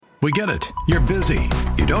We get it. You're busy.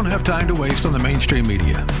 You don't have time to waste on the mainstream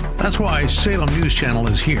media. That's why Salem News Channel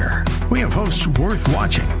is here. We have hosts worth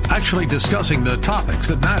watching, actually discussing the topics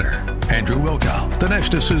that matter. Andrew Wilkow,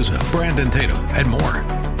 Dinesh D'Souza, Brandon Tatum, and more.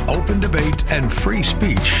 Open debate and free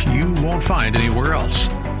speech you won't find anywhere else.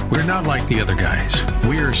 We're not like the other guys.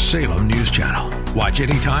 We're Salem News Channel. Watch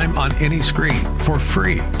anytime on any screen for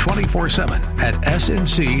free 24/7 at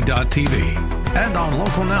snc.tv and on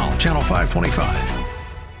Local Now, Channel 525.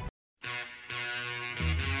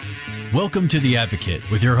 Welcome to The Advocate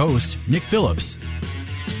with your host, Nick Phillips.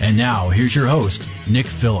 And now, here's your host, Nick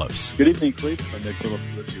Phillips. Good evening, Cleveland. Nick Phillips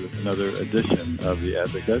with you with another edition of The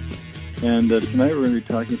Advocate. And tonight we're going to be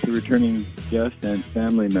talking to returning guest and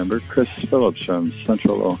family member, Chris Phillips from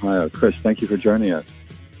Central Ohio. Chris, thank you for joining us.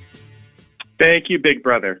 Thank you, Big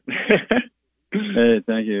Brother. Hey,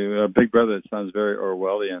 thank you. Big Brother, it sounds very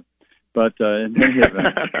Orwellian. But in any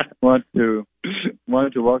event,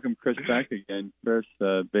 wanted to welcome Chris back again. Chris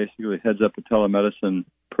basically heads up a telemedicine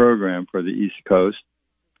program for the East Coast,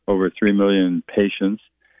 over 3 million patients.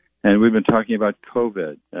 And we've been talking about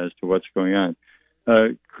COVID as to what's going on.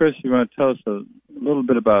 Chris, you want to tell us a little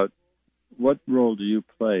bit about what role do you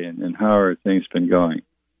play and how are things been going?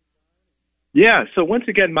 Yeah, so once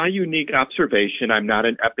again, my unique observation, I'm not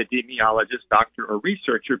an epidemiologist, doctor, or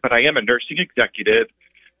researcher, but I am a nursing executive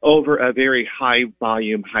over a very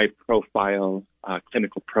high-volume, high-profile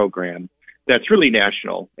clinical program that's really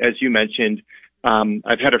national. As you mentioned,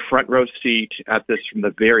 I've had a front-row seat at this from the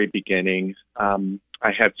very beginning.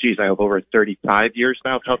 I have over 35 years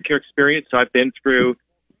now of healthcare experience, so I've been through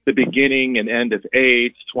the beginning and end of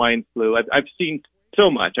AIDS, swine flu. I've seen so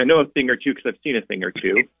much. I know a thing or two because I've seen a thing or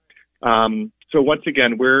two. So once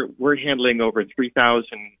again, we're handling over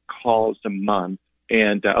 3,000 calls a month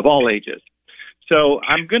and of all ages. So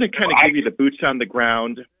I'm going to kind of give you the boots on the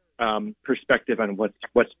ground perspective on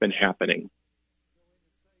what's been happening.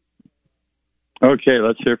 Okay,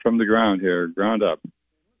 let's hear from the ground here. Ground up.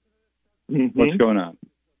 Mm-hmm. What's going on?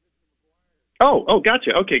 Oh,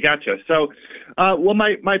 gotcha. Okay, gotcha. So, well,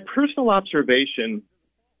 my personal observation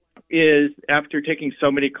is after taking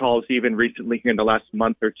so many calls, even recently here in the last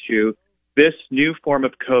month or two, this new form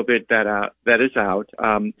of COVID that is out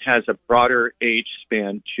has a broader age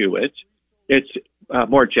span to it. It's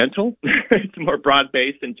more gentle. It's more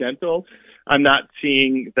broad-based and gentle. I'm not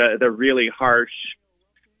seeing the really harsh,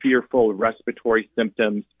 fearful respiratory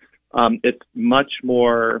symptoms. It's much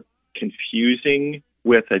more confusing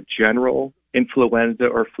with a general influenza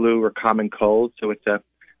or flu or common cold. So it's a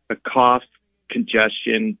cough,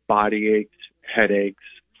 congestion, body aches, headaches.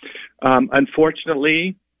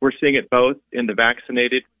 Unfortunately, we're seeing it both in the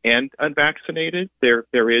vaccinated and unvaccinated.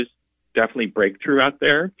 There is definitely breakthrough out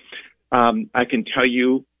there. I can tell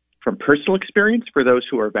you from personal experience for those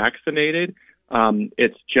who are vaccinated,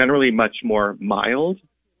 it's generally much more mild,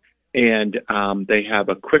 and they have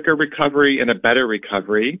a quicker recovery and a better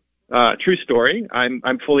recovery. True story.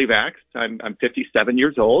 I'm fully vaxxed. I'm 57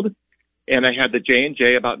 years old, and I had the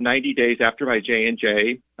J&J about 90 days after my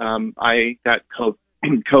J&J. I got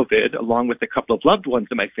COVID along with a couple of loved ones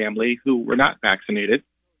in my family who were not vaccinated.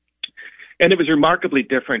 And it was remarkably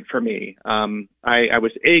different for me. I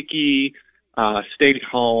was achy, stayed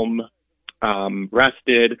home,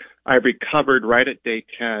 rested. I recovered right at day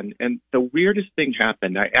 10. And the weirdest thing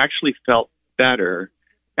happened. I actually felt better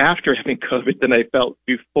after having COVID than I felt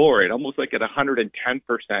before it, almost like at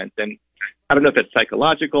 110%. And I don't know if it's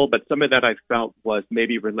psychological, but some of that I felt was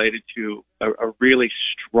maybe related to a really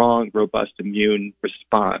strong, robust immune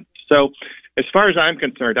response. So as far as I'm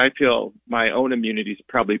concerned, I feel my own immunity is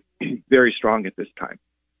probably very strong at this time.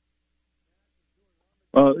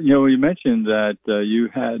 Well, you mentioned that you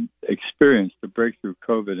had experienced the breakthrough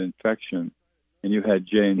COVID infection and you had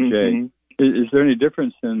J&J. Mm-hmm. Is there any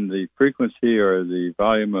difference in the frequency or the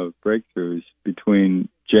volume of breakthroughs between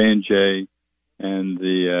J&J and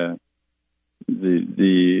the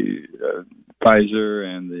Pfizer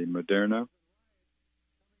and the Moderna?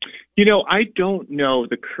 I don't know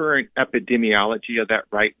the current epidemiology of that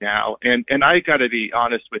right now. And I got to be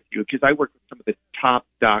honest with you, because I work with some of the top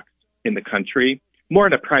docs in the country, more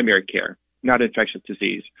in a primary care, not infectious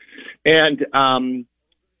disease. And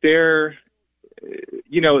there's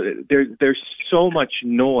so much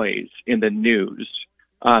noise in the news,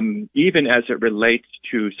 even as it relates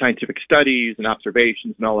to scientific studies and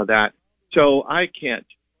observations and all of that. So I can't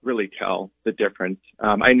really tell the difference.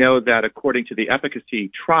 I know that according to the efficacy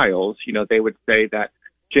trials, they would say that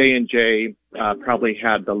J&J probably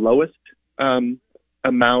had the lowest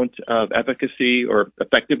amount of efficacy or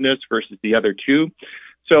effectiveness versus the other two.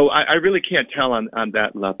 So I really can't tell on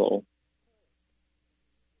that level.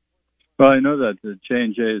 Well, I know that the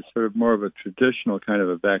J&J is sort of more of a traditional kind of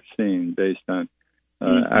a vaccine based on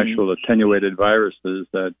actual attenuated viruses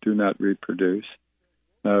that do not reproduce,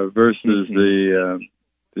 versus the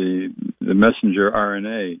messenger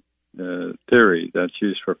RNA theory that's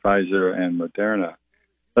used for Pfizer and Moderna.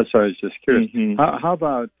 That's why I was just curious. How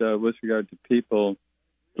about with regard to people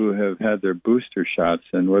who have had their booster shots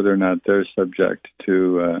and whether or not they're subject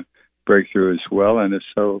to breakthrough as well? And if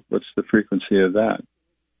so, what's the frequency of that?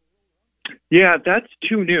 Yeah, that's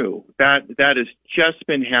too new. That has just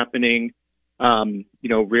been happening,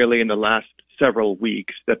 really in the last several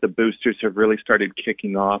weeks, that the boosters have really started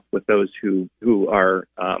kicking off with those who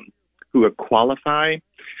qualify.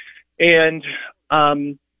 And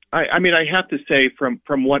I have to say,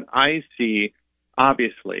 from what I see,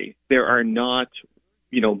 obviously there are not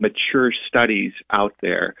mature studies out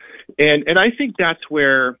there, and I think that's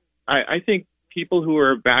where I think people who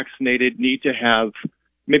are vaccinated need to have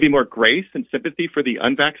maybe more grace and sympathy for the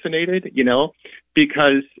unvaccinated,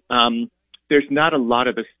 because there's not a lot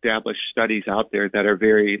of established studies out there that are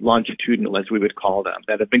very longitudinal, as we would call them,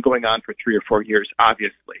 that have been going on for 3 or 4 years,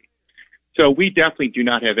 obviously. So we definitely do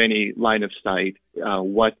not have any line of sight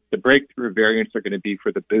what the breakthrough variants are going to be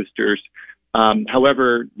for the boosters.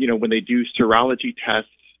 However, when they do serology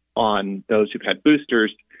tests on those who've had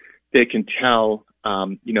boosters, they can tell,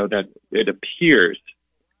 that it appears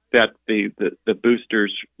that the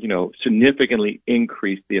boosters, significantly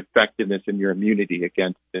increase the effectiveness in your immunity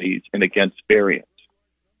against these and against variants.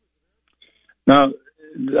 Now,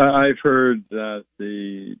 I've heard that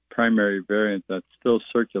the primary variant that's still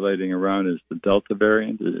circulating around is the Delta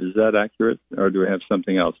variant. Is that accurate, or do we have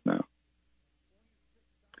something else now?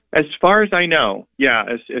 As far as I know, yeah.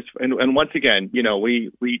 And once again,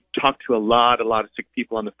 we talk to a lot of sick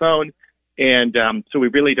people on the phone, and so we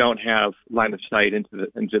really don't have line of sight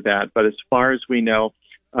into that. But as far as we know,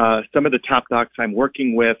 some of the top docs I'm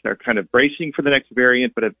working with are kind of bracing for the next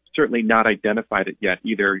variant, but have certainly not identified it yet,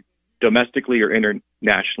 either domestically or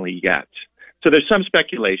internationally yet. So there's some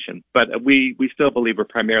speculation, but we still believe we're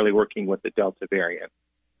primarily working with the Delta variant.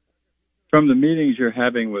 From the meetings you're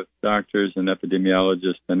having with doctors and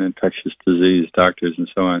epidemiologists and infectious disease doctors and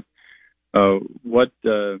so on, what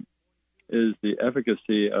is the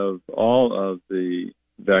efficacy of all of the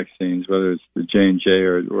vaccines, whether it's the J&J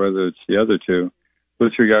or whether it's the other two,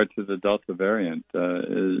 with regard to the Delta variant?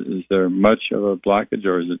 Is there much of a blockage,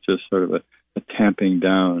 or is it just sort of a tamping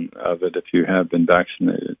down of it if you have been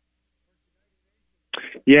vaccinated?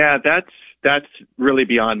 Yeah, that's really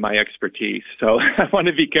beyond my expertise. So I want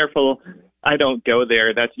to be careful I don't go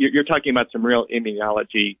there. You're talking about some real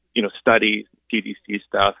immunology, studies, CDC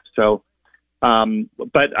stuff. So,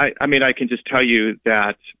 but I can just tell you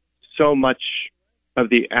that so much of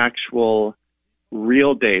the actual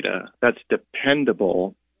real data that's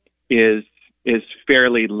dependable is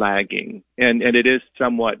fairly lagging, and it is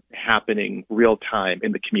somewhat happening real time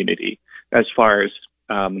in the community as far as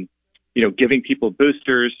giving people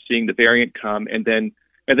boosters, seeing the variant come, and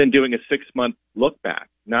then doing a 6-month look back,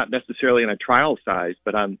 not necessarily on a trial size,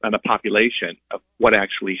 but on a population of what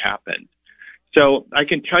actually happened. So I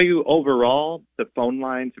can tell you overall, the phone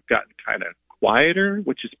lines have gotten kind of quieter,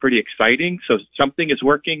 which is pretty exciting. So something is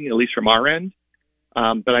working, at least from our end.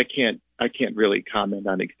 But I can't really comment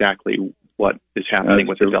on exactly what is happening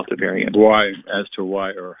with the Delta variant. As to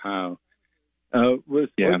why or how. What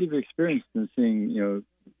you've experienced in seeing,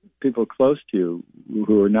 people close to you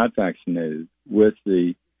who are not vaccinated with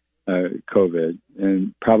the COVID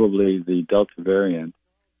and probably the Delta variant,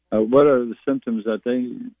 what are the symptoms that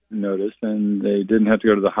they noticed? And they didn't have to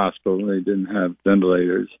go to the hospital. They didn't have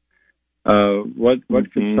ventilators. What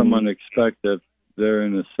could someone expect if they're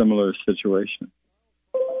in a similar situation?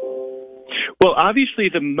 Well, obviously,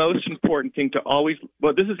 the most important thing to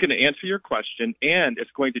this is going to answer your question, and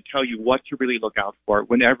it's going to tell you what to really look out for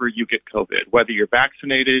whenever you get COVID, whether you're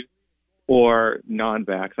vaccinated or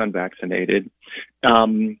unvaccinated.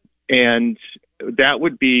 And that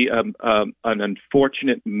would be an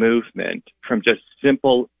unfortunate movement from just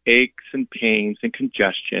simple aches and pains and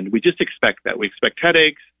congestion. We just expect that. We expect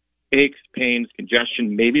headaches, aches, pains,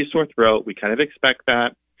 congestion, maybe a sore throat. We kind of expect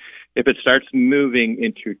that. If it starts moving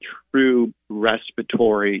into true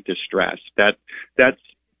respiratory distress, that's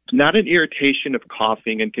not an irritation of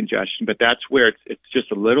coughing and congestion, but that's where it's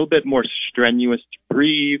just a little bit more strenuous to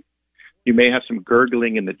breathe. You may have some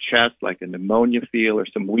gurgling in the chest, like a pneumonia feel, or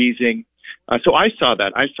some wheezing. So I saw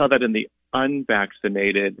that. I saw that in the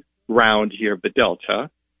unvaccinated round here of the Delta,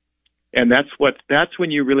 and that's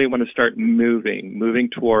when you really want to start moving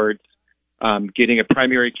towards getting a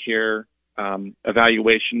primary care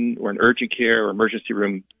evaluation or an urgent care or emergency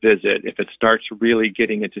room visit if it starts really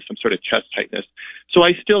getting into some sort of chest tightness. So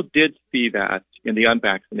I still did see that in the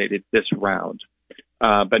unvaccinated this round,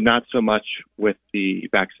 but not so much with the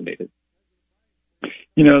vaccinated.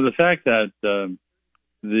 You know, the fact that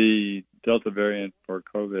the Delta variant for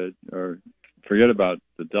COVID, or forget about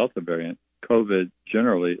the Delta variant, COVID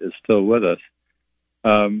generally is still with us.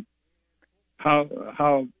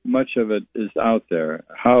 How much of it is out there?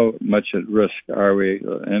 How much at risk are we?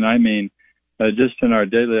 And I mean, just in our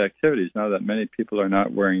daily activities, now that many people are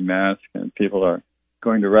not wearing masks and people are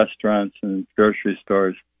going to restaurants and grocery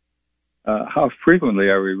stores, how frequently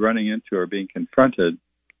are we running into or being confronted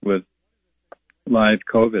with live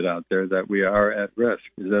COVID out there that we are at risk?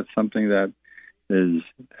 Is that something that is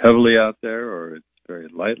heavily out there, or it's very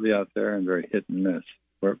lightly out there and very hit and miss?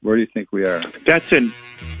 Where do you think we are? That's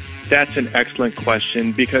an excellent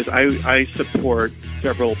question, because I support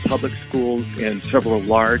several public schools and several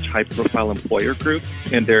large high-profile employer groups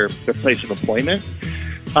in their place of employment.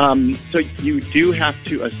 So you do have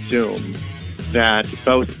to assume that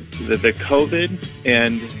both the COVID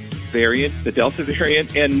and variant, the Delta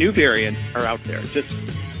variant, and new variants are out there. Just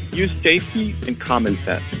use safety and common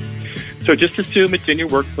sense. So just assume it's in your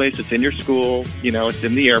workplace, it's in your school, it's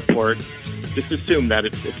in the airport. Just assume that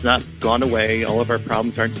it's not gone away. All of our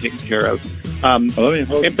problems aren't taken care of. Let me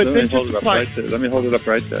hold it up right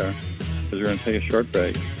there, because we're going to take a short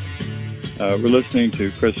break. We're listening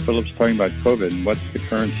to Chris Phillips talking about COVID and what's the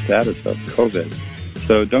current status of COVID.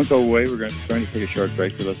 So don't go away. We're going to take a short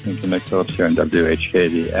break. You're listening to Nick Phillips here on WHK,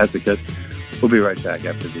 The Advocate. We'll be right back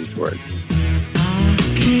after these words.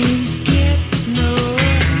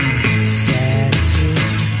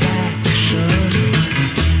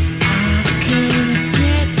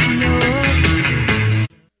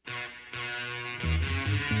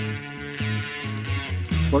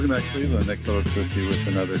 Welcome back, Cleveland. Nick Phillips with you with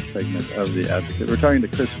another segment of The Advocate. We're talking to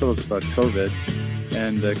Chris Phillips about COVID.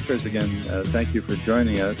 And Chris, again, thank you for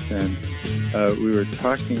joining us. And we were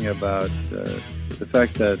talking about the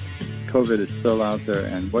fact that COVID is still out there,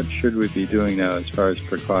 and what should we be doing now as far as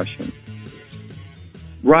precautions?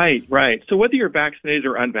 Right. So whether you're vaccinated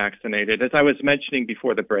or unvaccinated, as I was mentioning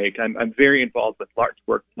before the break, I'm very involved with large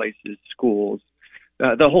workplaces, schools,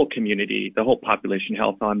 the whole community, the whole population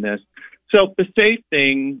health on this. So the safe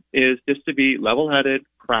thing is just to be level-headed,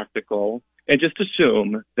 practical, and just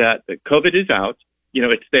assume that the COVID is out.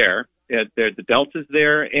 It's there. The Delta's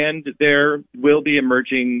there, and there will be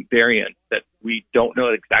emerging variants that we don't know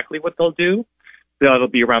exactly what they'll do. That'll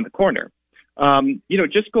be around the corner.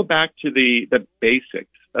 Just go back to the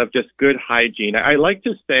basics of just good hygiene. I like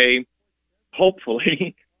to say,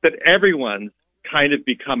 hopefully, that everyone's kind of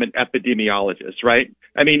become an epidemiologist, right?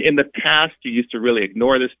 I mean, in the past, you used to really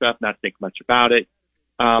ignore this stuff, not think much about it.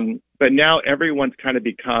 But now everyone's kind of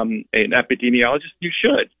become an epidemiologist. You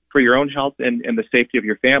should, for your own health and the safety of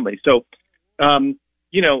your family. So,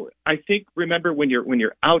 I think, remember, when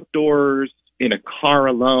you're outdoors in a car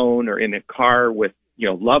alone or in a car with,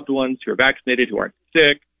 loved ones who are vaccinated, who aren't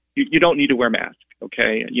sick, you don't need to wear masks,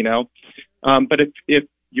 okay? But if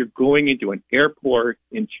you're going into an airport,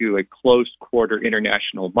 into a closed quarter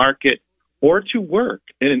international market, or to work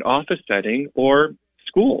in an office setting or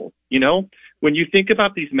school, when you think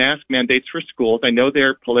about these mask mandates for schools, I know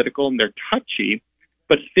they're political and they're touchy,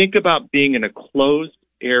 but think about being in a closed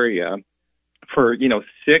area for,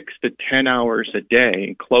 6 to 10 hours a day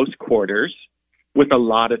in close quarters with a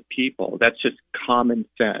lot of people. That's just common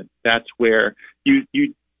sense. That's where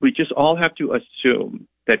we just all have to assume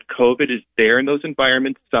that COVID is there in those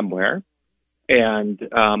environments somewhere, and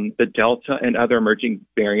the Delta and other emerging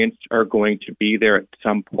variants are going to be there at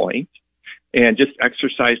some point, and just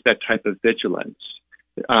exercise that type of vigilance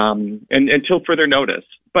and until further notice.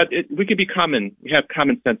 But we have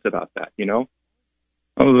common sense about that,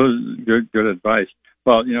 Oh, those good advice.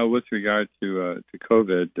 Well, with regard to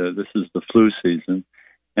COVID, this is the flu season,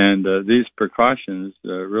 and these precautions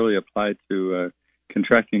really apply to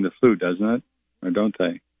contracting the flu, doesn't it? Or don't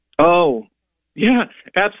they? Oh, yeah,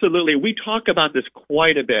 absolutely. We talk about this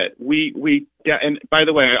quite a bit. And by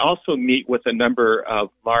the way, I also meet with a number of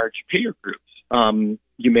large payer groups,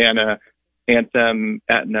 Humana, Anthem,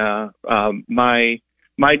 Aetna.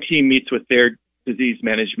 My team meets with their disease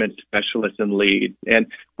management specialists and leads, and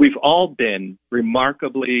we've all been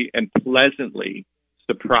remarkably and pleasantly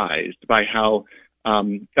surprised by how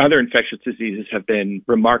other infectious diseases have been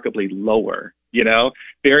remarkably lower.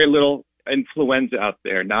 Very little influenza out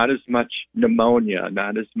there, not as much pneumonia,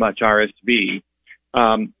 not as much RSV.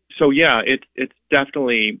 So yeah, it's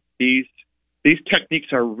definitely these techniques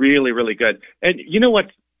are really, really good. And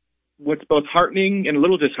what's both heartening and a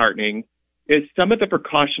little disheartening is some of the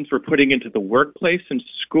precautions we're putting into the workplace and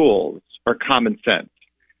schools are common sense.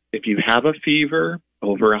 If you have a fever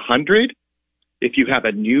over 100, if you have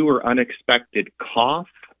a new or unexpected cough,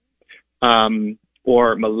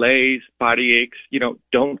 or malaise, body aches,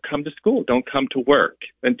 don't come to school. Don't come to work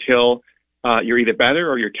until you're either better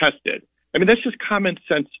or you're tested. I mean, that's just common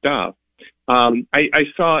sense stuff. I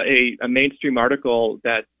saw a mainstream article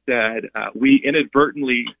that said we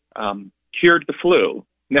inadvertently cured the flu.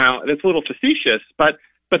 Now, that's a little facetious, but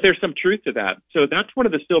there's some truth to that. So that's one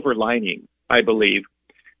of the silver linings, I believe,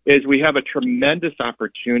 is we have a tremendous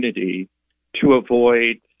opportunity to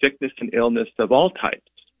avoid sickness and illness of all types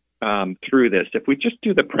through this, if we just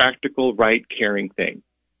do the practical, right, caring thing.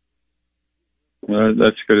 Well,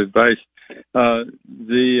 that's good advice.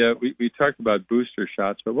 We talked about booster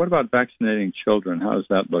shots, but what about vaccinating children? How is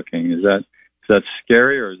that looking? Is that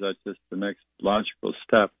scary, or is that just the next logical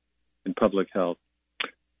step in public health?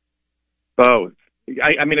 Both.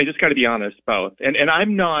 I mean, I just got to be honest, both. And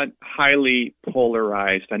I'm not highly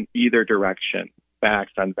polarized on either direction,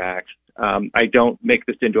 vaxxed, unvaxxed. I don't make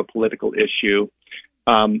this into a political issue.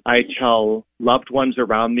 I tell loved ones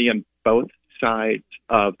around me on both sides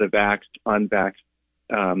of the vaxxed,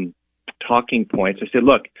 unvaxxed talking points. I said,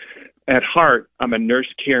 look, at heart, I'm a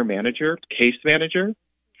nurse care manager, case manager.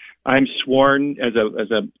 I'm sworn as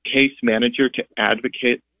a case manager to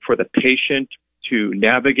advocate for the patient, to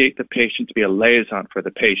navigate the patient, to be a liaison for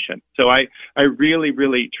the patient. So I really,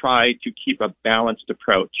 really try to keep a balanced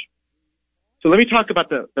approach. So let me talk about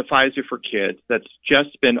the Pfizer for Kids that's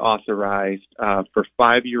just been authorized for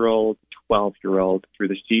 5-year-old, 12-year-old through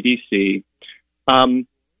the CDC.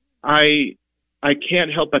 I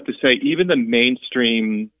can't help but to say even the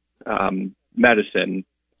mainstream medicine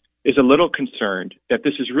is a little concerned that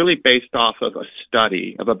this is really based off of a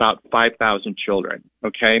study of about 5,000 children,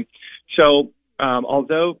 okay? So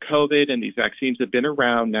although COVID and these vaccines have been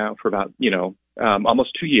around now for about,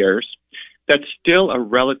 almost 2 years, that's still a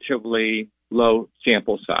relatively low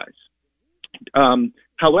sample size.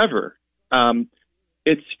 However,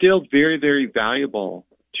 it's still very, very valuable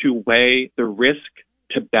to weigh the risk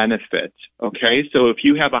to benefit, okay? So if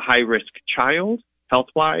you have a high-risk child,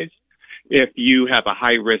 health-wise, if you have a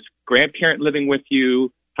high-risk grandparent living with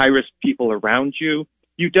you, high-risk people around you,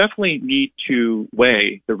 you definitely need to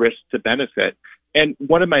weigh the risk to benefit. And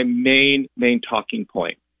one of my main talking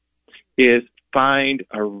points is find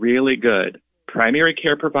a really good primary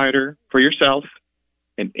care provider for yourself,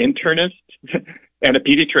 an internist, and a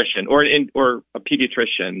pediatrician or a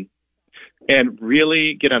pediatrician, and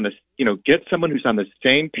really get on this, get someone who's on the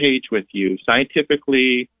same page with you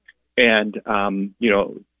scientifically and,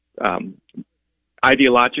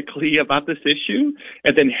 ideologically about this issue,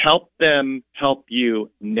 and then help you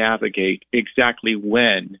navigate exactly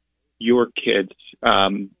when your kids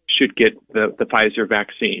should get the Pfizer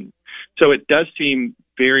vaccine. So it does seem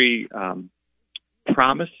very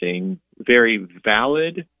promising, very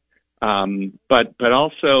valid, but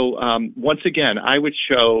also, once again, I would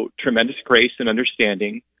show tremendous grace and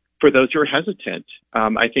understanding for those who are hesitant.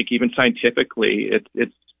 I think even scientifically,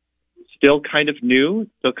 it's still kind of new,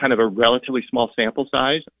 still kind of a relatively small sample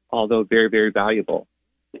size, although very, very valuable.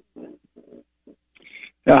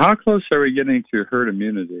 Now, how close are we getting to herd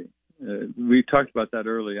immunity? We talked about that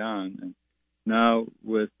early on. And now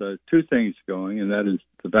with two things going, and that is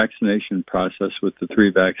the vaccination process with the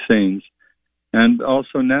 3 vaccines, and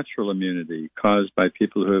also natural immunity caused by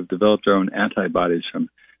people who have developed their own antibodies from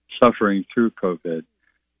suffering through COVID.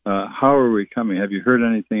 How are we coming? Have you heard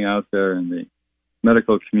anything out there in the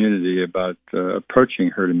medical community about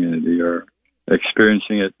approaching herd immunity or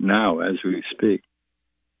experiencing it now as we speak?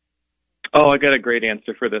 Oh, I got a great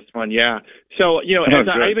answer for this one. Yeah. So,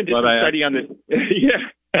 I even did some study on this. Yeah.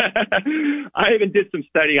 I even did some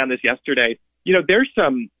study on this yesterday. There's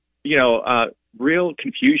some, real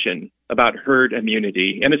confusion about herd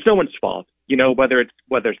immunity, and it's no one's fault. Whether it's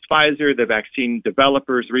Pfizer, the vaccine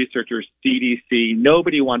developers, researchers, CDC,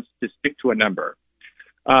 nobody wants to stick to a number.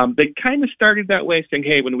 They kind of started that way, saying,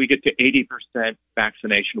 hey, when we get to 80%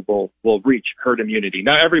 vaccination, we'll reach herd immunity.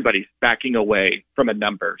 Now everybody's backing away from a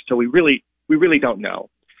number, so we really don't know.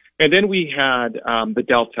 And then we had the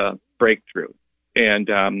Delta breakthrough, and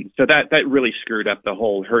so that really screwed up the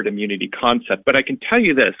whole herd immunity concept. But I can tell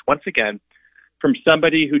you this, once again, from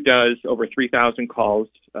somebody who does over 3,000 calls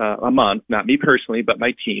a month, not me personally, but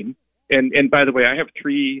my team. And by the way, I have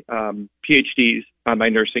 3 PhDs on my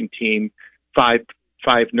nursing team, 5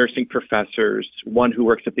 nursing professors, 1 who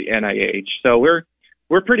works at the NIH. So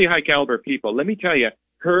we're pretty high caliber people. Let me tell you,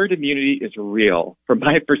 herd immunity is real from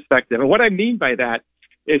my perspective. And what I mean by that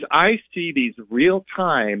is I see these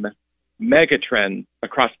real-time megatrends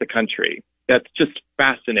across the country that's just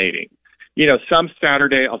fascinating. Some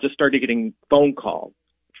Saturday I'll just start getting phone calls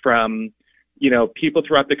from, people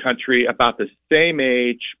throughout the country about the same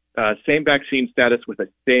age, same vaccine status with the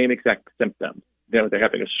same exact symptoms. They're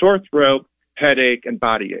having a sore throat, headache, and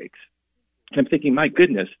body aches. I'm thinking, my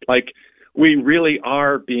goodness, we really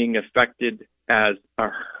are being affected as a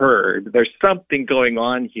herd. There's something going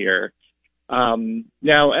on here.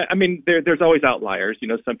 Now, I mean, there's always outliers.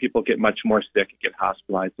 Some people get much more sick and get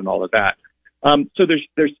hospitalized and all of that. So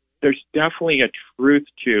there's definitely a truth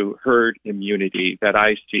to herd immunity that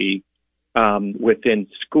I see within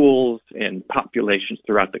schools and populations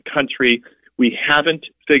throughout the country. We haven't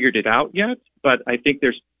figured it out yet, but I think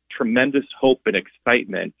there's tremendous hope and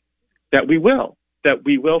excitement that we will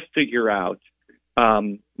figure out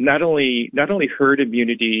not only herd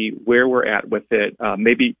immunity, where we're at with it,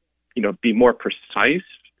 maybe be more precise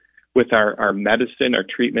with our medicine, our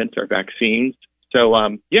treatments, our vaccines. So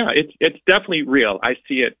it's definitely real. I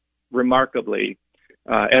see it remarkably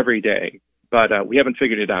every day, but we haven't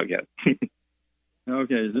figured it out yet.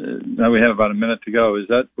 Okay, now we have about a minute to go. Is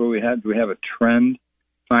that what we had? Do we have a trend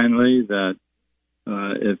finally that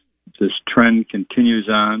if this trend continues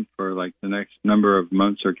on for the next number of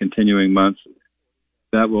months or continuing months,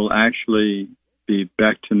 that will actually be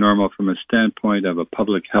back to normal from a standpoint of a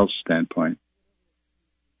public health standpoint?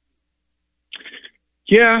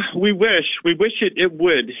 Yeah, we wish it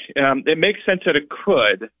would. It makes sense that it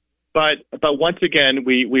could, but once again,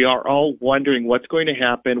 we are all wondering what's going to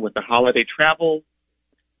happen with the holiday travel,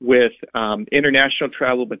 with international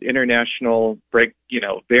travel, with international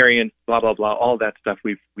variants, blah blah blah, all that stuff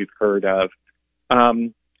we've heard of.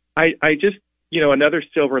 I just another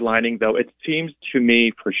silver lining though, it seems to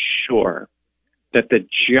me for sure that the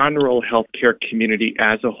general healthcare community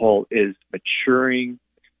as a whole is maturing,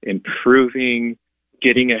 improving,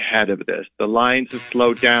 getting ahead of this. The lines have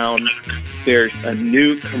slowed down. There's a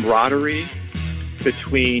new camaraderie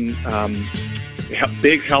between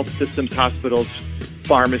big health systems, hospitals,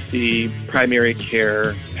 pharmacy, primary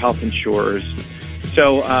care, health insurers.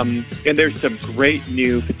 So, and there's some great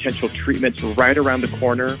new potential treatments right around the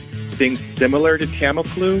corner, things similar to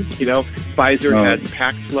Tamiflu. Pfizer has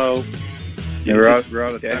Paxlow. Yeah, we're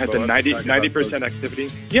out of it time. has a 90% activity.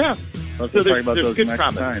 Yeah. So there's good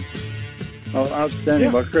promise. Time. Oh, outstanding.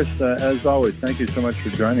 Yeah. Well, Chris, as always, thank you so much for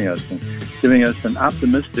joining us and giving us an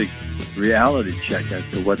optimistic reality check as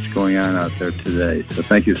to what's going on out there today. So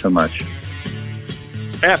thank you so much.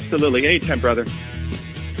 Absolutely. Anytime, brother.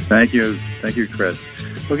 Thank you. Thank you, Chris.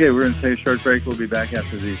 Okay, we're going to take a short break. We'll be back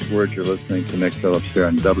after these words. You're listening to Nick Phillips here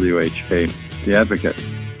on WHK, The Advocate.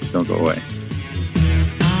 Don't go away.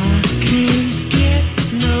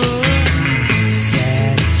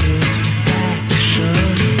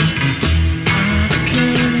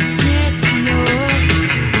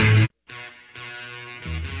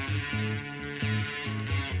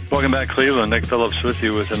 Welcome back, Cleveland. Nick Phillips with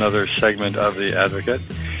you with another segment of The Advocate.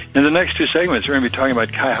 In the next two segments, we're going to be talking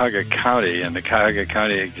about Cuyahoga County and the Cuyahoga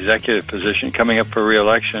County executive position coming up for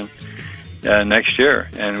re-election next year.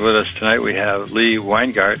 And with us tonight, we have Lee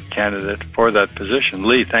Weingart, candidate for that position.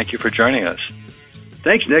 Lee, thank you for joining us.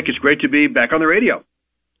 Thanks, Nick. It's great to be back on the radio.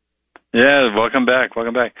 Yeah, welcome back.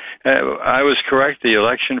 Welcome back. I was correct. The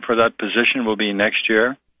election for that position will be next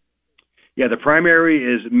year. Yeah, the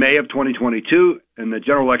primary is May of 2022, and the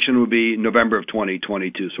general election will be November of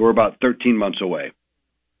 2022. So we're about 13 months away.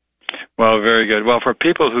 Well, very good. Well, for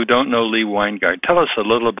people who don't know Lee Weingart, tell us a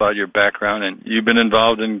little about your background. And you've been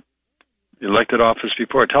involved in elected office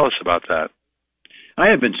before. Tell us about that. I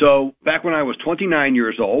have been. So back when I was 29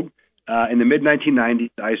 years old, in the mid-1990s,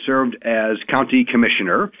 I served as county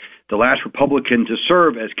commissioner, the last Republican to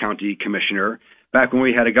serve as county commissioner, back when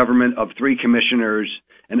we had a government of 3 commissioners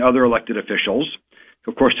and other elected officials.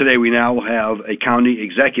 Of course, today we now have a county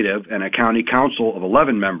executive and a county council of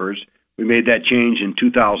 11 members. We made that change in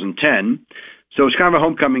 2010. So it's kind of a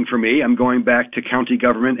homecoming for me. I'm going back to county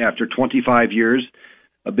government after 25 years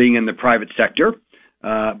of being in the private sector.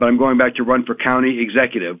 But I'm going back to run for county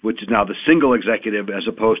executive, which is now the single executive as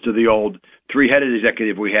opposed to the old 3-headed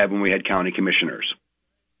executive we had when we had county commissioners.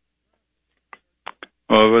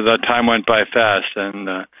 Well, that time went by fast,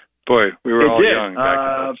 and boy, we were all young back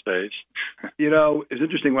in those days. It's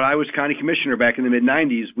interesting. When I was county commissioner back in the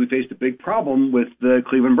mid-'90s, we faced a big problem with the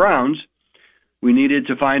Cleveland Browns. We needed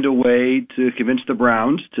to find a way to convince the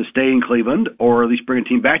Browns to stay in Cleveland or at least bring a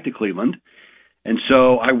team back to Cleveland. And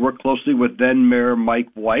so I worked closely with then Mayor Mike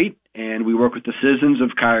White, and we worked with the citizens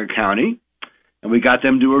of Cuyahoga County, and we got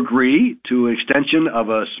them to agree to an extension of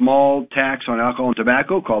a small tax on alcohol and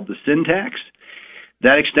tobacco called the sin tax.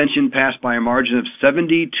 That extension passed by a margin of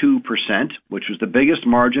 72%, which was the biggest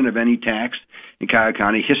margin of any tax in Cuyahoga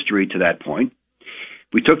County history to that point.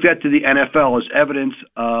 We took that to the NFL as evidence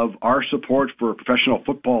of our support for professional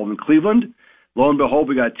football in Cleveland. Lo and behold,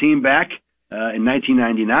 we got a team back in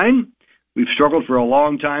 1999. We've struggled for a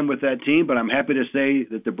long time with that team, but I'm happy to say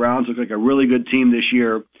that the Browns look like a really good team this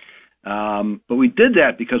year. But we did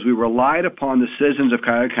that because we relied upon the citizens of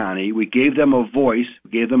Cuyahoga County. We gave them a voice,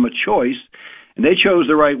 we gave them a choice, and they chose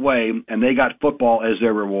the right way, and they got football as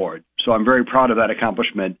their reward. So I'm very proud of that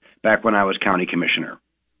accomplishment back when I was county commissioner.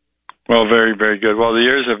 Well, very, very good. Well, the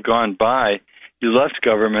years have gone by. You left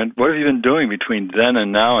government. What have you been doing between then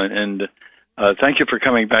and now? And thank you for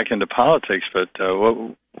coming back into politics, but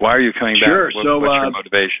why are you coming back? Sure. What's your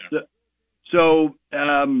motivation? So,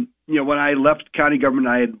 when I left county government,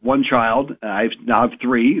 I had one child. I now have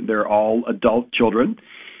three. They're all adult children.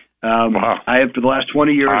 Wow. I have, for the last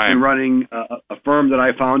 20 years, been running a firm that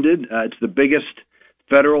I founded. It's the biggest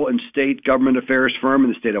federal and state government affairs firm in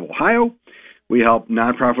the state of Ohio. We help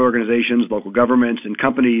nonprofit organizations, local governments, and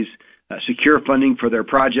companies secure funding for their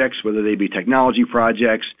projects, whether they be technology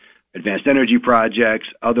projects, advanced energy projects,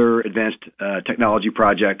 other advanced technology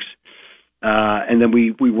projects. And then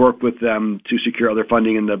we work with them to secure other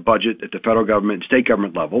funding in the budget at the federal government and state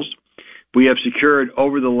government levels. We have secured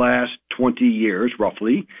over the last 20 years,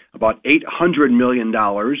 roughly, about $800 million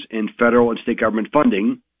in federal and state government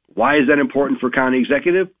funding. Why is that important for county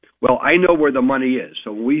executive? Well, I know where the money is.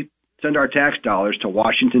 So when we send our tax dollars to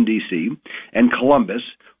Washington, D.C. and Columbus,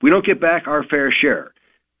 we don't get back our fair share.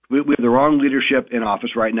 We have the wrong leadership in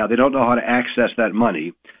office right now. They don't know how to access that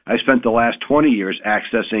money. I spent the last 20 years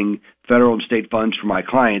accessing federal and state funds for my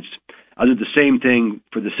clients. I did the same thing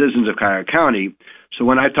for the citizens of Cuyahoga County. So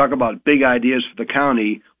when I talk about big ideas for the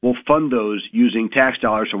county, we'll fund those using tax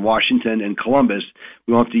dollars from Washington and Columbus.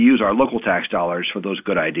 We won't have to use our local tax dollars for those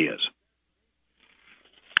good ideas.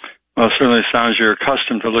 Well, it certainly sounds you're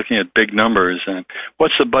accustomed to looking at big numbers. And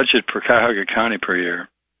what's the budget for Cuyahoga County per year?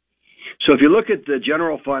 So if you look at the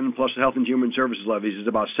general fund plus the health and human services levies, it's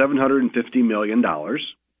about $750 million.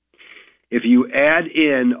 If you add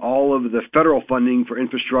in all of the federal funding for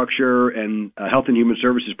infrastructure and health and human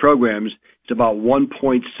services programs, it's about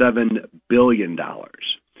 $1.7 billion.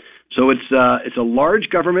 So it's a large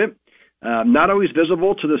government, not always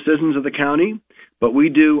visible to the citizens of the county, but we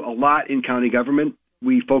do a lot in county government.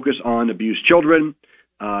 We focus on abused children,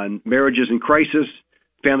 on marriages in crisis,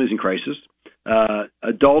 families in crisis,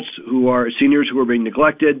 adults who are seniors who are being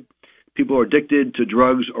neglected, people who are addicted to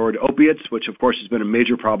drugs or to opiates, which, of course, has been a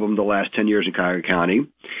major problem the last 10 years in Cuyahoga County.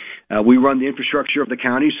 We run the infrastructure of the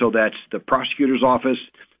county, so that's the prosecutor's office,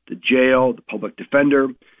 the jail, the public defender.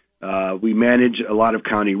 We manage a lot of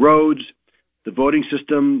county roads. The voting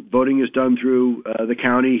system, voting is done through the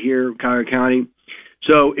county here, Cuyahoga County.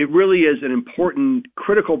 So it really is an important,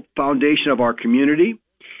 critical foundation of our community,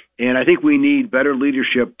 and I think we need better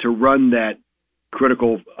leadership to run that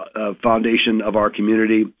critical foundation of our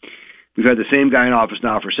community. We've had the same guy in office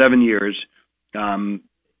now for 7 years. The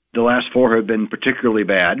last 4 have been particularly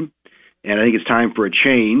bad, and I think it's time for a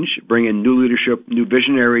change, bring in new leadership, new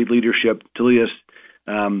visionary leadership to lead us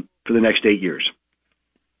for the next 8 years.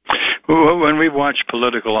 When we watch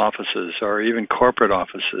political offices or even corporate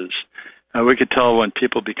offices, we could tell when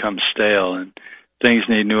people become stale and things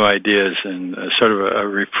need new ideas and sort of a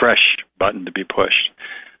refresh button to be pushed.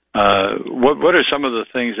 What are some of the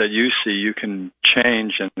things that you see you can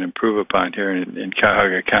change and improve upon here in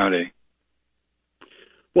Cuyahoga County?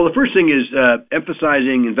 Well, the first thing is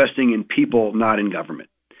emphasizing investing in people, not in government.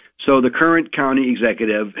 So the current county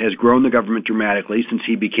executive has grown the government dramatically since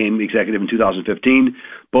he became executive in 2015,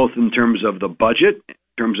 both in terms of the budget, in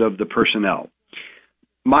terms of the personnel.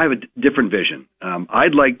 I have a different vision.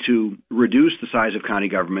 I'd like to reduce the size of county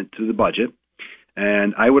government through the budget,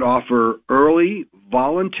 and I would offer early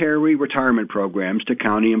voluntary retirement programs to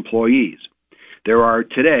county employees. There are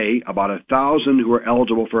today about 1,000 who are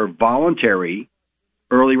eligible for voluntary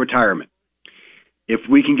early retirement. If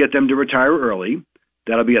we can get them to retire early,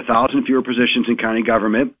 that'll be 1,000 fewer positions in county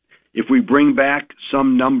government. If we bring back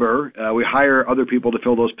some number, we hire other people to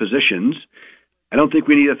fill those positions. I don't think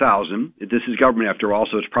we need 1,000. This is government after all,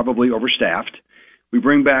 so it's probably overstaffed. We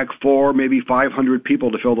bring back 400, maybe 500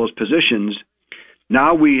 people to fill those positions.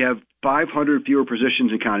 Now we have 500 fewer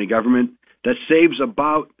positions in county government. That saves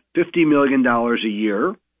about $50 million a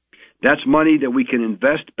year. That's money that we can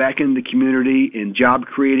invest back in the community in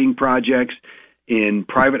job-creating projects, in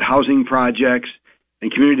private housing projects,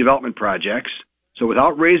 and community development projects. So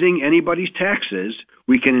without raising anybody's taxes,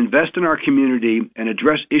 we can invest in our community and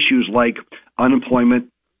address issues like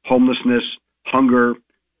unemployment, homelessness, hunger,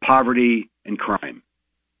 poverty, and crime.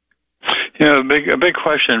 A big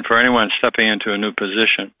question for anyone stepping into a new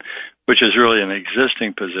position, which is really an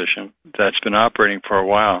existing position that's been operating for a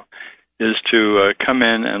while, is to come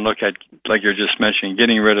in and look at, like you're just mentioning,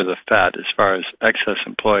 getting rid of the fat as far as excess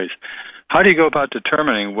employees. How do you go about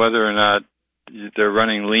determining whether or not they're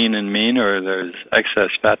running lean and mean or there's excess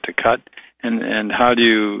fat to cut? And how do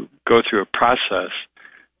you go through a process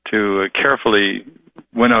to carefully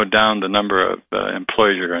winnow down the number of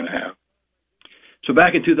employees you're going to have? So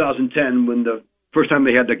back in 2010, when the first time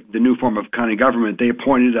they had the new form of county government, they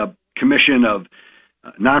appointed a commission of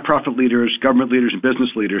nonprofit leaders, government leaders, and business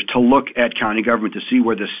leaders to look at county government to see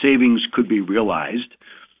where the savings could be realized.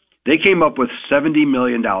 They came up with $70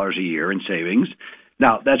 million a year in savings.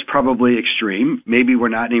 Now, that's probably extreme. Maybe we're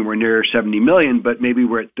not anywhere near 70 million, but maybe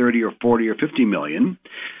we're at 30 or 40 or 50 million.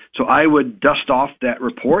 So I would dust off that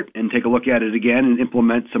report and take a look at it again and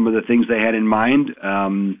implement some of the things they had in mind.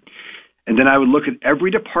 And then I would look at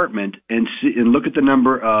every department and look at the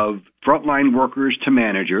number of frontline workers to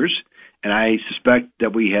managers. And I suspect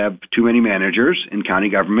that we have too many managers in county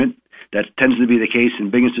government. That tends to be the case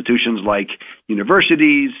in big institutions like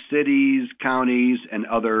universities, cities, counties, and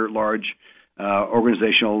other large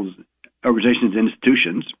organizations and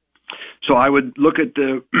institutions. So I would look at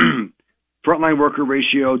the frontline worker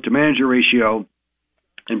ratio to manager ratio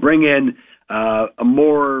and bring in a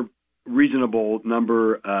more reasonable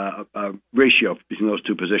number ratio between those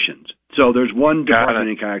two positions. So there's one department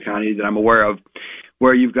in Cuyahoga County that I'm aware of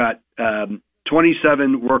where you've got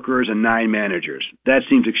 27 workers and 9 managers. That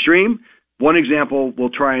seems extreme. One example, we'll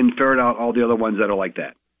try and ferret out all the other ones that are like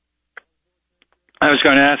that. I was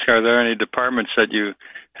going to ask, are there any departments that you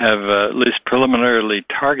have at least preliminarily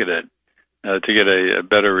targeted to get a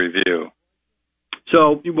better review?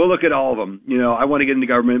 So we'll look at all of them. I want to get into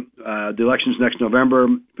government. The election's next November.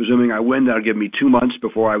 Presuming I win, that'll give me 2 months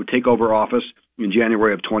before I would take over office in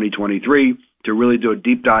January of 2023 to really do a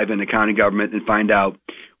deep dive into county government and find out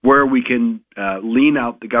where we can lean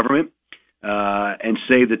out the government and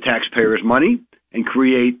save the taxpayers' money and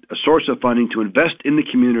create a source of funding to invest in the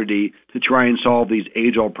community to try and solve these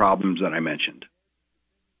age-old problems that I mentioned.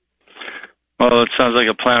 Well, it sounds like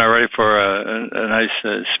a plan already for a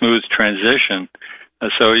nice, smooth transition.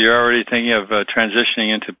 So you're already thinking of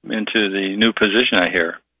transitioning into the new position, I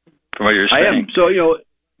hear, from what you're saying. I am.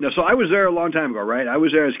 So I was there a long time ago, right? I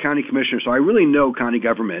was there as county commissioner, so I really know county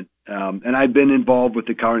government, and I've been involved with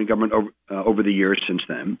the county government over the years since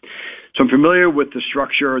then. So I'm familiar with the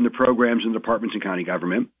structure and the programs and departments in county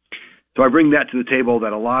government. So I bring that to the table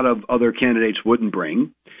that a lot of other candidates wouldn't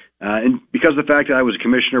bring. And because of the fact that I was a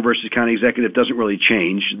commissioner versus county executive doesn't really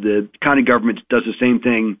change, the county government does the same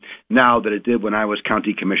thing now that it did when I was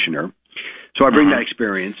county commissioner. So I bring that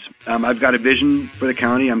experience. I've got a vision for the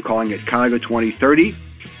county. I'm calling it Cuyahoga 2030.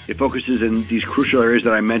 It focuses in these crucial areas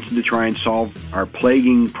that I mentioned to try and solve our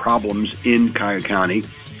plaguing problems in Cuyahoga County.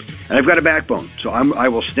 And I've got a backbone. So I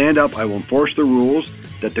will stand up. I will enforce the rules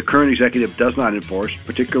that the current executive does not enforce,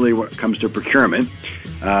 particularly when it comes to procurement.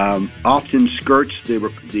 Often skirts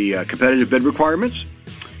the competitive bid requirements,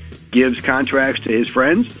 gives contracts to his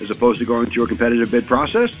friends as opposed to going through a competitive bid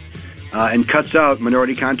process, and cuts out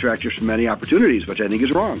minority contractors from many opportunities, which I think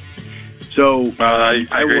is wrong. So I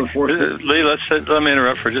will enforce it. Lee, let me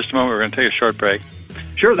interrupt for just a moment. We're going to take a short break.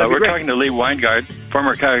 Sure, that'd be great. We're talking to Lee Weingart,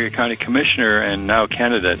 former Cuyahoga County Commissioner and now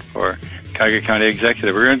candidate for Cuyahoga County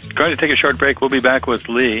Executive. We're going to take a short break. We'll be back with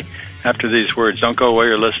Lee after these words. Don't go away.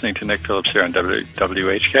 You're listening to Nick Phillips here on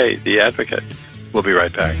WHK, The Advocate. We'll be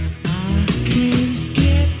right back.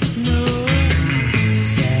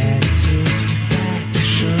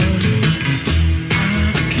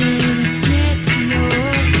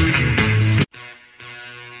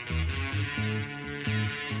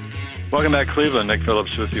 Welcome back, Cleveland. Nick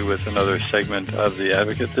Phillips with you with another segment of The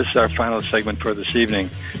Advocate. This is our final segment for this evening.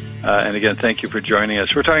 And again, thank you for joining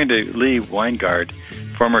us. We're talking to Lee Weingart,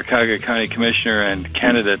 former Cuyahoga County Commissioner and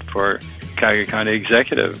candidate for Cuyahoga County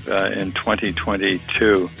Executive in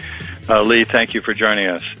 2022. Lee, thank you for joining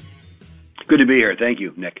us. Good to be here. Thank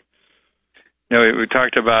you, Nick. We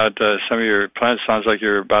talked about some of your plans. Sounds like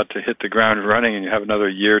you're about to hit the ground running and you have another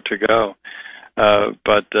year to go.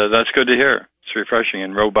 But that's good to hear. It's refreshing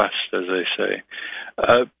and robust, as they say.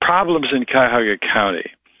 Problems in Cuyahoga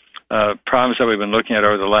County. Problems that we've been looking at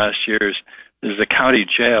over the last years is the county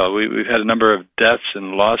jail. We've had a number of deaths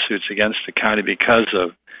and lawsuits against the county because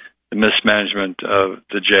of the mismanagement of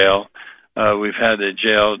the jail. We've had the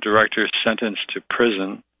jail director sentenced to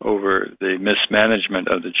prison over the mismanagement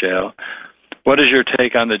of the jail. What is your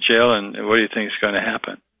take on the jail, and what do you think is going to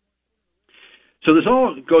happen? So this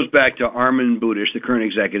all goes back to Armin Budish, the current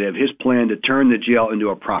executive, his plan to turn the jail into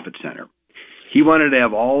a profit center. He wanted to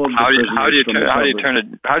have all of the prisoners. How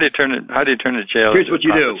do you turn a jail? Here's what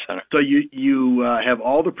you do. Center. So you have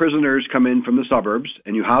all the prisoners come in from the suburbs,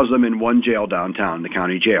 and you house them in one jail downtown, the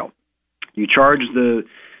county jail. You charge the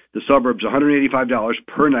suburbs $185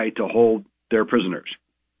 per night to hold their prisoners.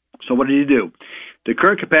 So what did he do? The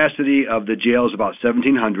current capacity of the jail is about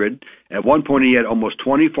 1,700. At one point, he had almost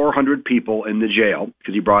 2,400 people in the jail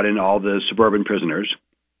because he brought in all the suburban prisoners.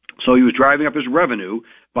 So he was driving up his revenue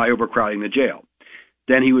by overcrowding the jail.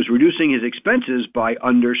 Then he was reducing his expenses by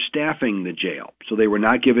understaffing the jail. So they were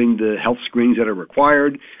not giving the health screenings that are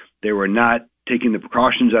required. They were not taking the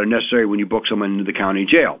precautions that are necessary when you book someone into the county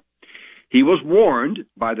jail. He was warned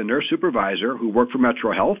by the nurse supervisor who worked for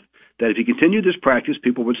Metro Health that if he continued this practice,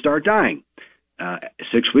 people would start dying.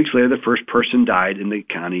 6 weeks later, the first person died in the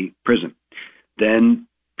county prison. Then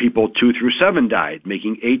people 2 through 7 died,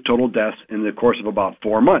 making 8 total deaths in the course of about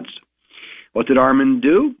 4 months. What did Armand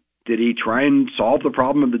do? Did he try and solve the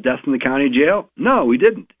problem of the deaths in the county jail? No, he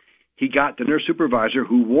didn't. He got the nurse supervisor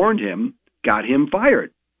who warned him, got him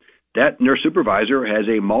fired. That nurse supervisor has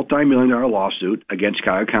a multi-million-dollar lawsuit against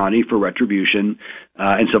Cuyahoga County for retribution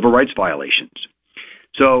and civil rights violations.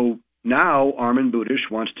 So now Armand Budish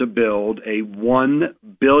wants to build a $1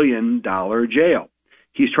 billion jail.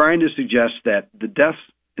 He's trying to suggest that the deaths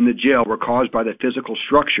in the jail were caused by the physical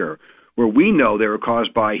structure, where we know they were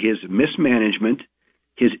caused by his mismanagement,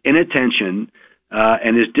 his inattention,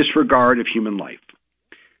 and his disregard of human life.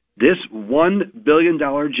 This $1 billion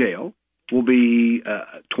jail will be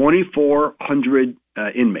 2,400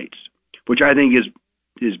 inmates, which I think is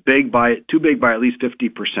too big by at least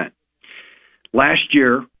 50%. Last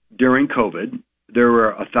year, during COVID, there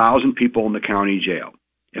were 1,000 people in the county jail.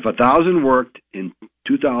 If 1,000 worked in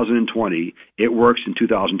 2020, it works in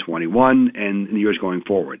 2021 and in the years going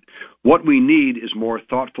forward. What we need is more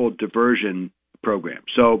thoughtful diversion programs.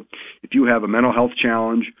 So if you have a mental health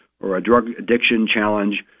challenge or a drug addiction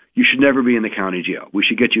challenge, you should never be in the county jail. We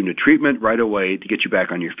should get you into treatment right away to get you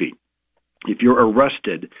back on your feet. If you're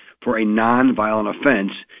arrested for a nonviolent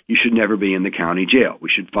offense, you should never be in the county jail. We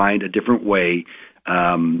should find a different way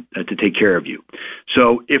to take care of you.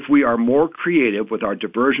 So if we are more creative with our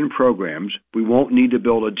diversion programs, we won't need to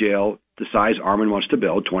build a jail the size Armand wants to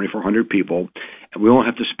build, 2,400 people, and we won't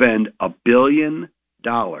have to spend $1 billion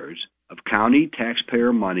of county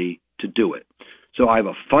taxpayer money to do it. So I have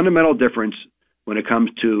a fundamental difference when it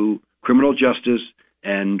comes to criminal justice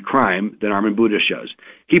and crime than Armand Budish does.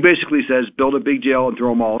 He basically says, build a big jail and throw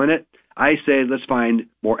them all in it. I say, let's find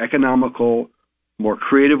more economical, more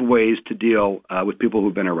creative ways to deal with people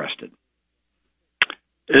who've been arrested.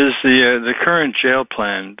 Is the current jail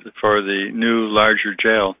plan for the new larger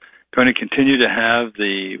jail going to continue to have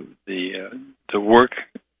the work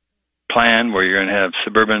plan where you're going to have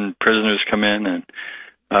suburban prisoners come in and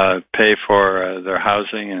pay for their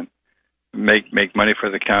housing and make money for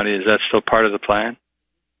the county? Is that still part of the plan?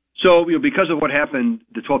 So, because of what happened,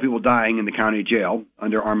 the 12 people dying in the county jail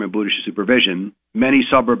under Armand Budish's supervision, many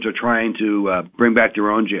suburbs are trying to bring back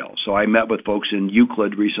their own jail. So I met with folks in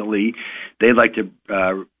Euclid recently. They'd like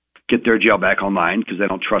to get their jail back online because they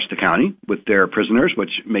don't trust the county with their prisoners,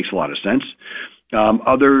 which makes a lot of sense.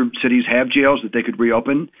 Other cities have jails that they could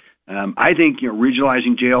reopen. I think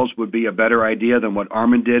regionalizing jails would be a better idea than what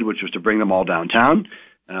Armand did, which was to bring them all downtown.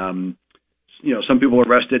 Some people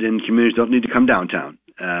arrested in communities don't need to come downtown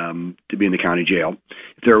to be in the county jail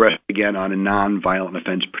if they're arrested again on a nonviolent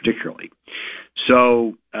offense particularly.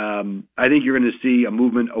 So I think you're going to see a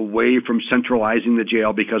movement away from centralizing the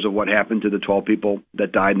jail because of what happened to the 12 people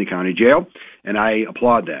that died in the county jail, and I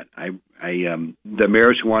applaud that. The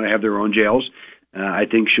mayors who want to have their own jails, I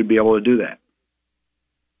think, should be able to do that.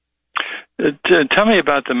 Tell me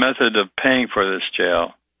about the method of paying for this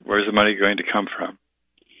jail. Where's the money going to come from?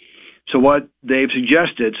 So what they've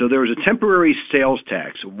suggested, so there was a temporary sales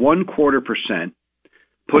tax, 0.25%,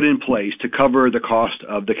 put in place to cover the cost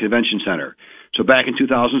of the convention center. So back in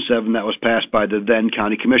 2007, that was passed by the then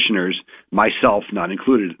county commissioners, myself not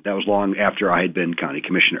included. That was long after I had been county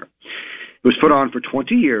commissioner. It was put on for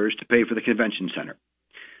 20 years to pay for the convention center.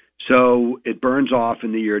 So it burns off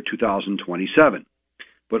in the year 2027.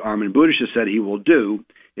 What Armand Budish has said he will do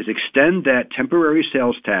is extend that temporary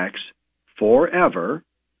sales tax forever,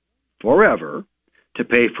 to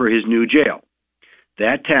pay for his new jail.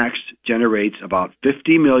 That tax generates about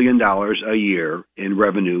 $50 million a year in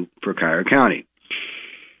revenue for Cuyahoga County.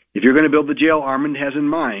 If you're going to build the jail Armand has in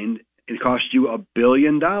mind, it costs you $1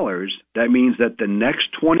 billion. That means that the next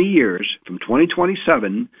 20 years, from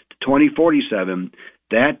 2027 to 2047,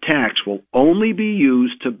 that tax will only be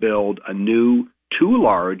used to build a new, too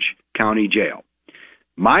large county jail.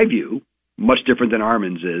 My view much different than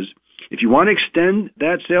Armin's is. If you want to extend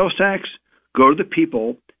that sales tax, go to the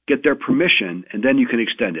people, get their permission, and then you can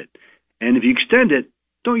extend it. And if you extend it,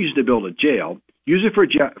 don't use it to build a jail. Use it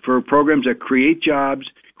for programs that create jobs,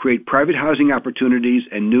 create private housing opportunities,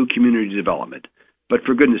 and new community development. But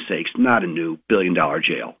for goodness sakes, not a new billion-dollar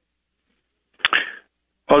jail.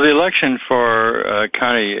 Well, the election for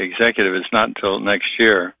county executive is not until next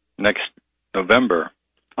year, next November,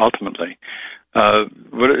 ultimately.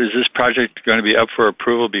 Is this project going to be up for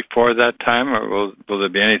approval before that time, or will there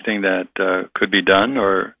be anything that could be done,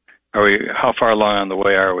 or how far along on the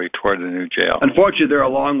way are we toward the new jail? Unfortunately, they're a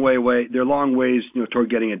long ways toward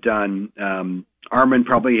getting it done. Armin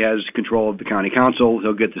probably has control of the county council.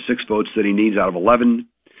 He'll get the 6 votes that he needs out of 11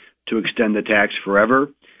 to extend the tax forever.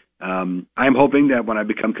 I'm hoping that when I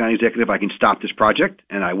become county executive, I can stop this project,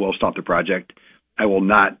 and I will stop the project. I will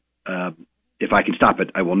not, if I can stop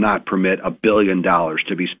it, I will not permit $1 billion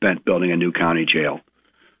to be spent building a new county jail.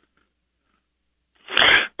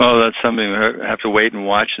 Well, that's something we have to wait and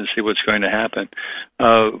watch and see what's going to happen.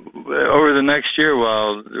 Over the next year,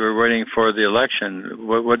 while we're waiting for the election,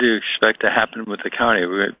 what do you expect to happen with the county? Are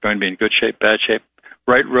we going to be in good shape, bad shape,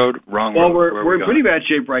 right road, wrong road? Well, we're in pretty bad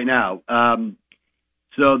shape right now.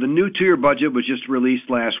 So the new 2-year budget was just released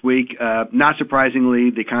last week. Not surprisingly,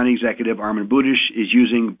 the county executive, Armin Budish, is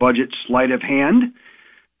using budget sleight of hand,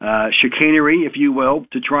 chicanery, if you will,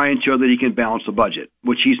 to try and show that he can balance the budget,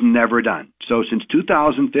 which he's never done. So since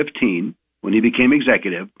 2015, when he became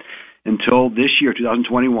executive, until this year,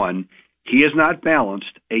 2021, he has not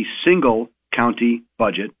balanced a single county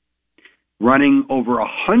budget, running over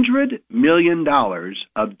 $100 million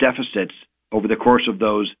of deficits over the course of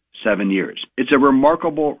those 7 years. It's a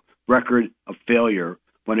remarkable record of failure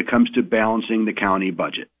when it comes to balancing the county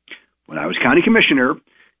budget. When I was county commissioner,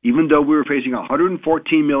 even though we were facing a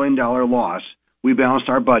 $114 million loss, we balanced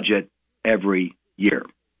our budget every year.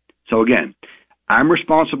 So again, I'm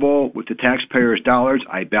responsible with the taxpayers' dollars.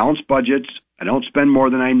 I balance budgets. I don't spend more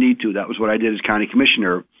than I need to. That was what I did as county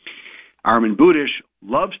commissioner. Armin Budish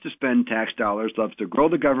loves to spend tax dollars, loves to grow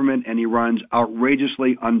the government, and he runs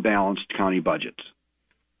outrageously unbalanced county budgets.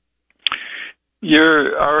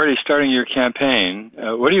 You're already starting your campaign.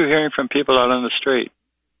 What are you hearing from people out on the street?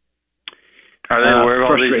 Are they aware of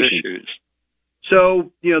all these issues?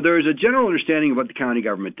 So, there is a general understanding of what the county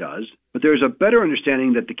government does, but there's a better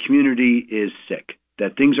understanding that the community is sick,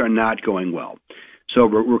 that things are not going well. So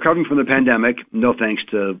we're recovering from the pandemic, no thanks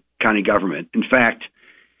to county government. In fact,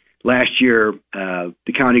 last year,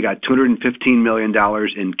 the county got $215 million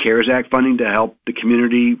in CARES Act funding to help the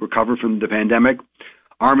community recover from the pandemic.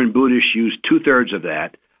 Armin Budish used 2/3 of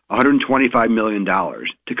that, $125 million,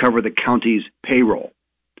 to cover the county's payroll.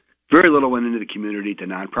 Very little went into the community, to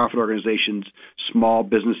nonprofit organizations, small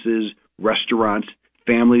businesses, restaurants,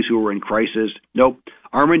 families who were in crisis. Nope.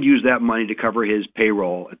 Armin used that money to cover his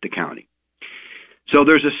payroll at the county. So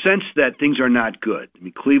there's a sense that things are not good. I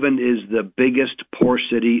mean, Cleveland is the biggest poor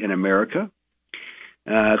city in America.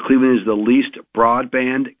 Cleveland is the least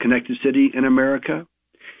broadband-connected city in America.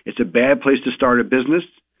 It's a bad place to start a business,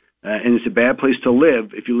 and it's a bad place to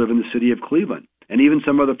live if you live in the city of Cleveland, and even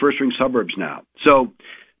some of the first-ring suburbs now. So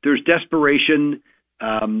there's desperation.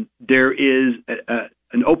 There is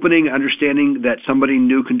an opening understanding that somebody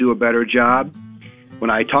new can do a better job. When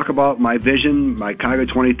I talk about my vision, my Chicago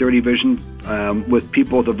 2030 vision, with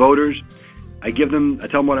people, the voters, I tell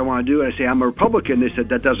them what I want to do. I say, I'm a Republican. They said,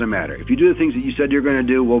 that doesn't matter. If you do the things that you said you're going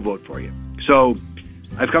to do, we'll vote for you. So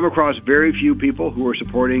I've come across very few people who are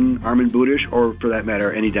supporting Armin Budish, or for that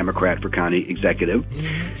matter, any Democrat for county executive.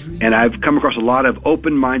 And I've come across a lot of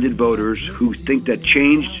open-minded voters who think that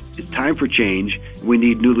it's time for change. We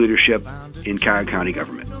need new leadership in Cuyahoga County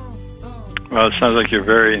government. Well, it sounds like you're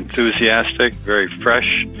very enthusiastic, very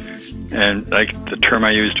fresh, and like the term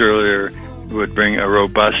I used earlier, would bring a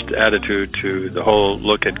robust attitude to the whole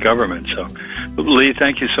look at government. So, Lee,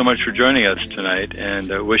 thank you so much for joining us tonight, and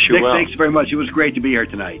wish you well. Thanks very much. It was great to be here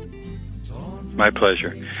tonight. My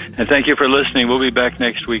pleasure. And thank you for listening. We'll be back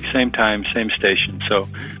next week, same time, same station. So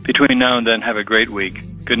between now and then, have a great week.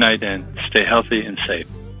 Good night, and stay healthy and safe.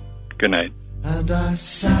 Good night. And I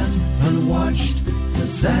sat and watched the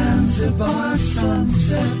Zanzibar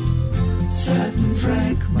sunset, sat